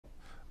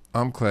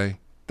I'm Clay.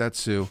 That's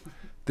Sue.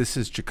 This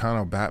is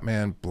Chicano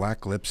Batman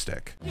Black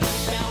Lipstick.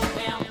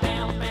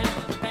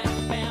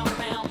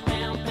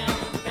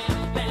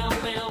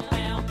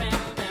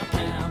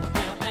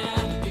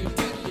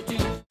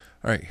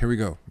 All right, here we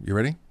go. You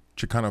ready?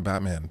 Chicano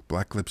Batman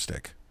Black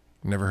Lipstick.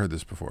 Never heard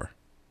this before.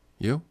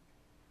 You?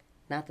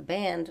 Not the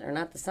band or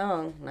not the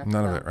song.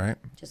 None of it, right?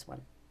 Just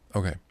one.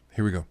 Okay,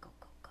 here we go. Go,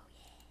 go, go,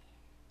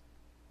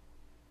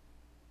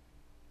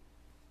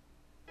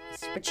 yeah.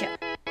 Super chill.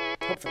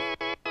 Hopefully.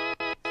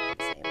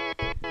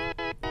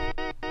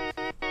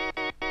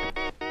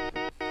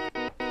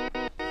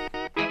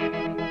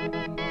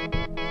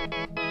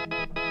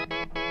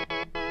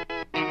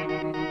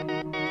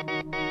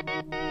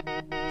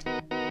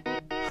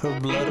 Her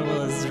blood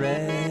was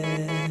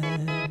red,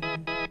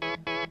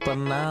 but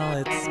now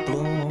it's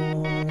blue.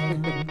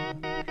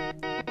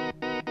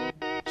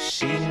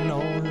 She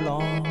no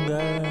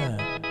longer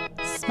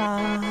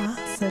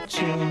smiles at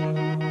you.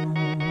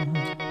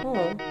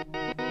 Oh.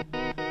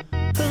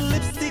 Her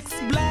lipstick's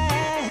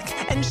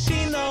black, and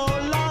she no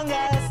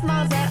longer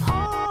smiles at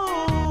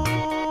all.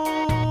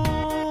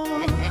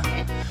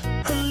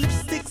 Her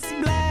lipstick's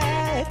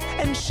black,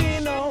 and she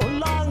no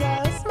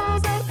longer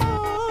smiles at all.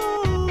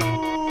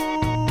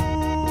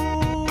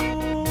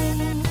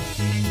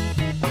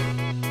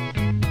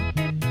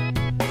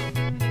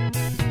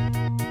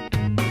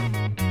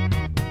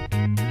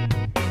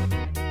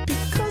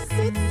 Because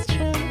it's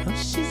true,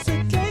 she's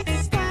a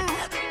gangster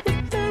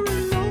with her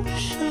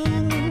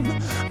emotion,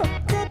 a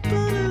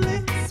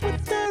capitalist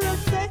with her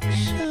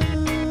affection.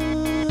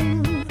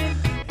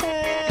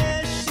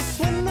 As she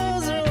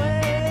swindles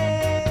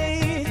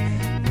away,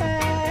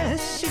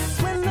 as she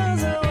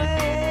swindles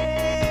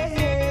away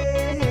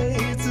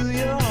to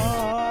your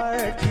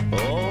heart.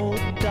 Oh,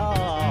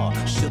 doll,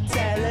 she'll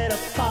tear it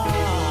apart.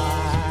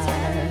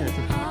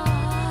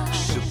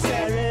 She'll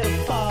tear it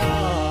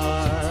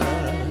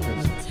apart.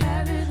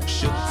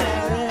 She'll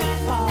tear it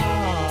apart.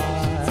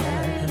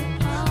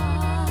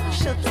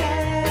 She'll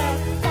tear it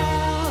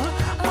apart.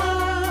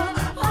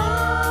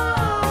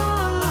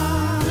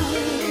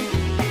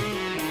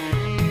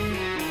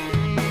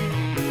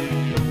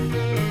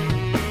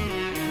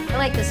 I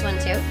like this one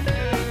too.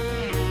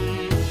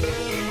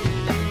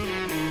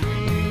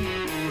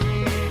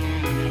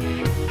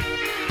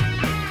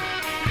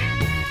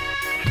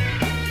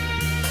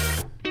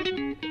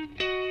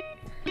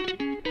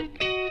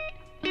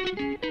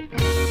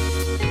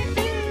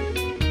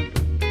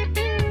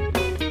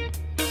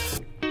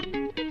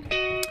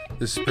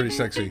 This is pretty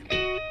sexy.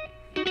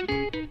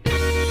 Is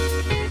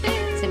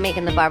it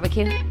making the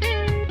barbecue?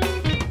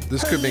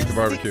 This could make the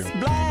barbecue.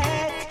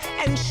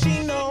 Black, and she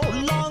no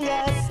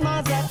longer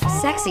smiles at all.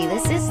 Sexy.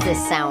 This is this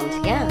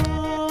sound. Yeah.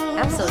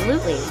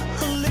 Absolutely.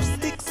 Her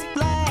lipstick's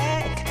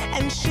black,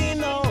 and she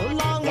no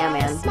longer Yeah,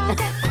 man. smiles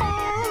at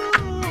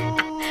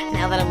all.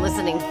 Now that I'm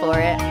listening for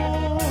it.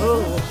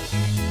 Ooh.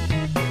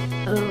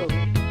 Ooh.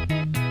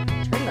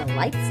 Turn the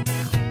lights down.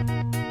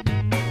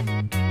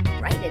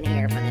 Right in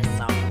here for this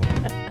song.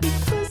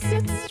 Because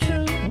it's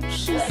true,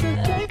 she's a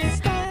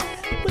gangster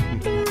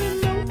with her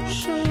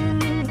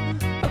emotion,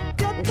 a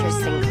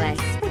Interesting, Clay.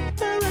 capitalist with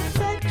her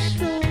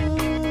affection.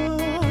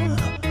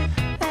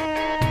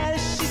 As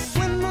she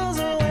swindles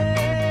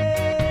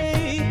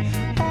away,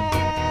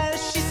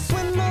 as she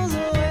swindles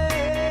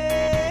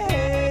away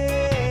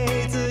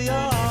to your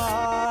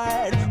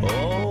heart.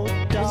 Oh,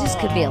 It just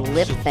could be a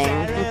lip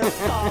thing.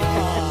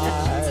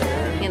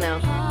 You know.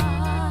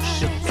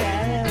 She'll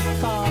tear it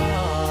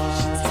apart.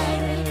 She'll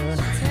tear it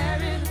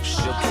apart.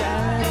 She'll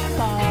tear it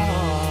apart.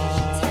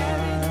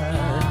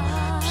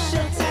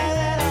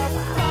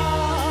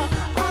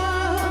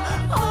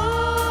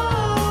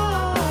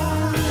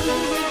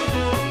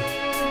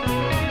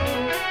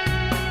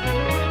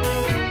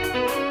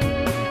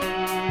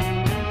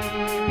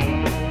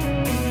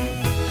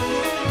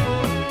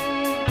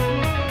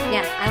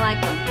 Yeah, I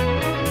like them.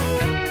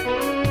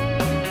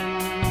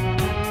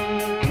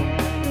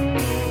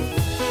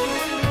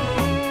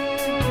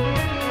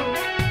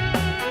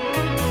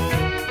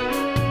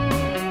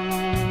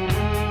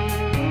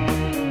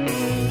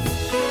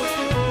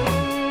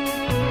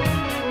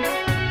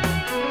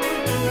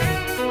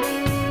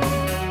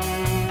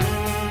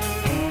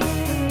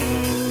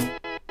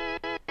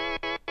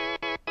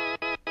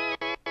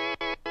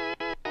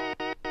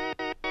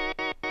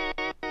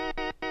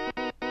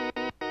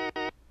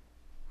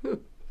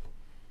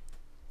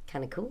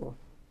 Kind of cool.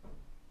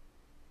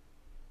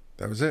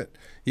 That was it.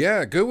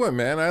 Yeah, good one,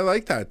 man. I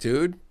like that,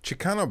 dude.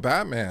 Chicano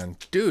Batman.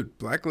 Dude,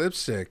 black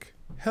lipstick.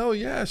 Hell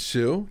yeah,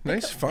 Sue.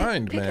 Nice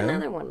find, Pick man.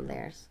 another one of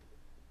theirs.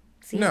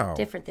 See No. how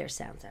different their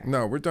sounds are.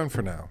 No, we're done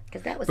for now.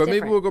 Because that was But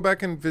different. maybe we'll go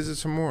back and visit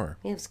some more.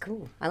 Yeah, it was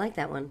cool. I like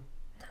that one.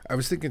 I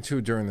was thinking,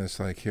 too, during this,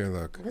 like, here,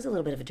 look. It was a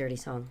little bit of a dirty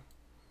song.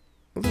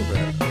 A little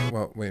bit.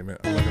 Well, wait a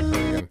minute. I'm not going to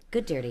play it again.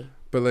 Good dirty.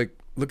 But, like,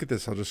 look at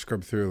this. I'll just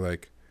scrub through,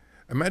 like,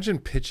 imagine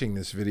pitching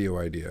this video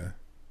idea.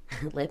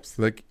 Lips.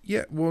 Like,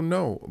 yeah, well,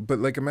 no. But,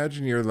 like,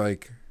 imagine you're,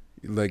 like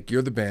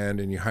you're the band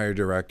and you hire a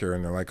director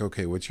and they're like,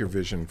 okay, what's your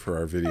vision for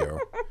our video?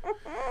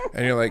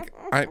 And you're like,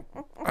 I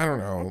don't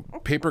know,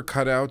 paper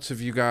cutouts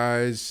of you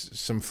guys,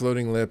 some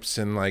floating lips,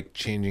 and like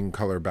changing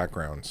color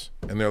backgrounds.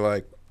 And they're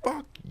like,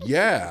 fuck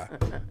yeah,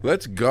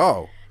 let's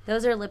go.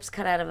 Those are lips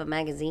cut out of a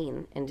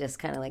magazine and just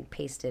kind of like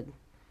pasted.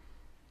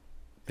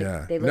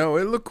 Yeah. They look No,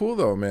 it looked cool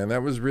though, man.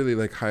 That was really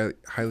like highly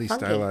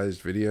funky.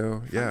 stylized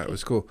video. Yeah, it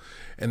was cool.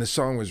 And the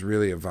song was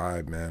really a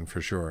vibe, man,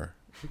 for sure.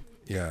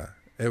 Yeah,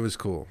 it was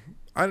cool.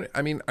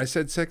 I mean, I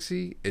said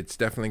sexy. It's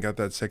definitely got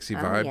that sexy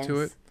vibe to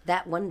it.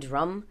 That one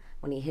drum,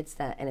 when he hits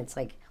that and it's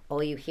like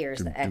all you hear is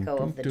the echo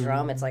of the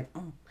drum. It's like,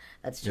 oh,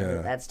 that's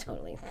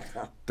totally.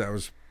 That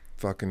was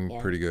fucking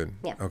pretty good.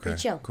 Yeah, Okay, good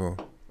show. cool.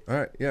 All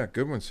right, yeah,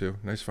 good one, Sue.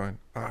 Nice find.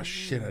 Oh,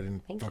 shit, I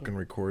didn't Thank fucking you.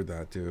 record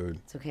that, dude.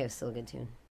 It's okay. It's still a good tune.